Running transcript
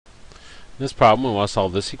this problem, we want to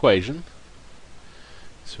solve this equation.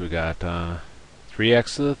 So we got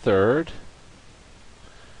 3x to the third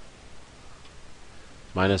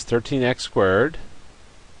minus 13x squared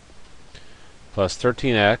plus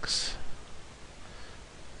 13x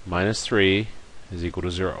minus 3 is equal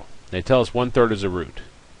to 0. They tell us 1/3 is a root.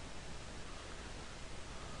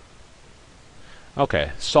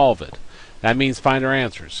 Okay, solve it. That means find our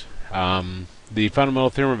answers. The fundamental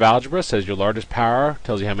theorem of algebra says your largest power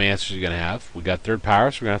tells you how many answers you're going to have. We got third power,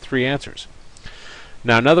 so we're going to have 3 answers.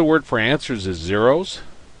 Now another word for answers is zeros.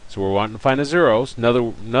 So we're wanting to find the zeros.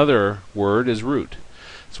 Another word is root.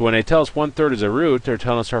 So when they tell us 1/3 is a root, they're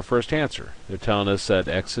telling us our first answer. They're telling us that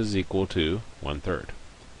x is equal to 1/3.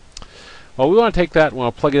 Well, we want to take that and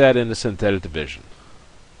we'll plug that into synthetic division.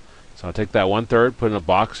 So I'll take that 1/3, put it in a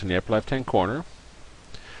box in the upper left-hand corner.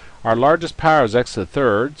 Our largest power is x to the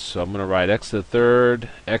third, so I'm going to write x to the third,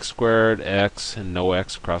 x squared, x, and no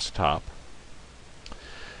x across the top.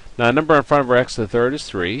 Now the number in front of our x to the third is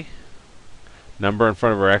 3. Number in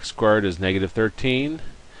front of our x squared is negative 13.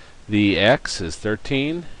 The x is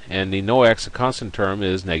 13, and the no x, a constant term,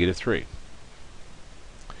 is negative 3.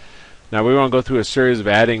 Now we want to go through a series of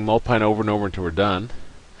adding, multiplying over and over until we're done.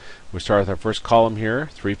 We start with our first column here.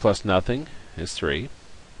 3 plus nothing is 3.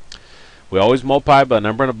 We always multiply by a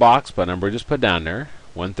number in a box, by a number we just put down there.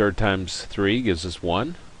 1/3 times 3 gives us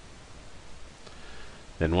 1.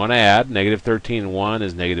 Then want to add. Negative 13 and 1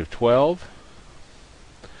 is negative 12.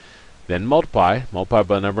 Then multiply. Multiply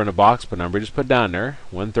by a number in a box, by a number we just put down there.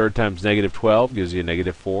 1/3 times negative 12 gives you a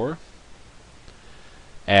negative 4.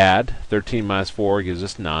 Add. 13 minus 4 gives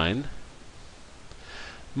us 9.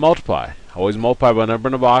 Multiply. Always multiply by a number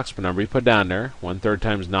in a box, by a number you put down there. 1/3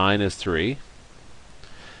 times 9 is 3.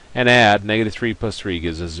 And add. Negative 3 plus 3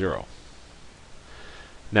 gives us 0.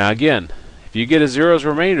 Now again, if you get a zeros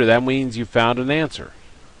remainder, that means you found an answer.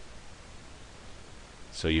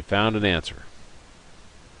 So you found an answer.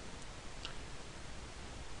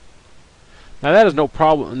 Now that is no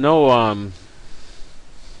problem,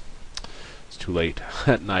 it's too late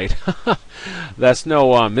at night. That's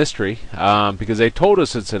no mystery, because they told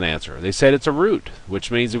us it's an answer. They said it's a root,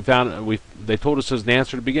 which means they told us it's an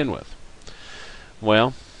answer to begin with.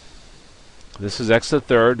 Well, this is x to the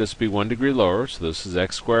third. This would be 1 degree lower, so this is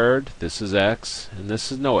x squared, this is x, and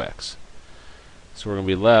this is no x. So we're going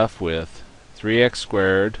to be left with 3x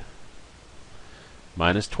squared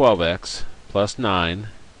minus 12x plus 9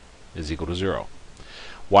 is equal to 0.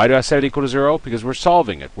 Why do I set it equal to 0? Because we're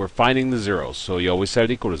solving it. We're finding the zeros, so you always set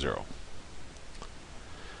it equal to 0.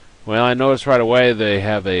 Well, I noticed right away they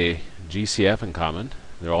have a GCF in common.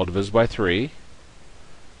 They're all divisible by 3.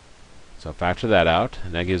 So I'll factor that out,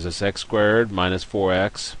 and that gives us x squared minus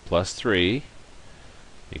 4x plus 3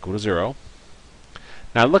 equal to 0.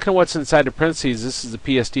 Now looking at what's inside the parentheses, this is the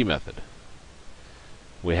PSD method.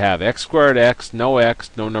 We have x squared, x,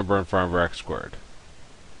 no number in front of our x squared.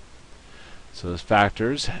 So this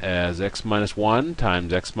factors as x minus 1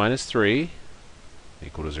 times x minus 3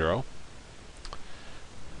 equal to 0.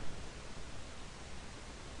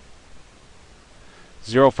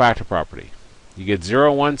 Zero factor property. You get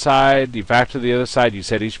 0 on one side, you factor the other side, you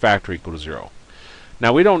set each factor equal to 0.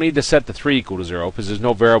 Now we don't need to set the 3 equal to 0 because there's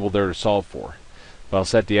no variable there to solve for. But I'll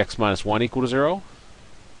set the x minus 1 equal to 0.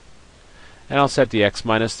 And I'll set the x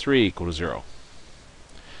minus 3 equal to 0.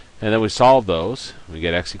 And then we solve those. We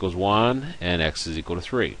get x equals 1 and x is equal to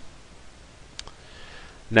 3.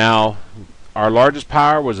 Now, our largest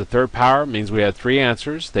power was a third power. It means we had 3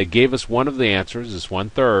 answers. They gave us one of the answers, it's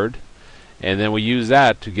 1/3. And then we use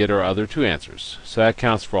that to get our other 2 answers. So that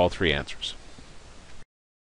counts for all 3 answers.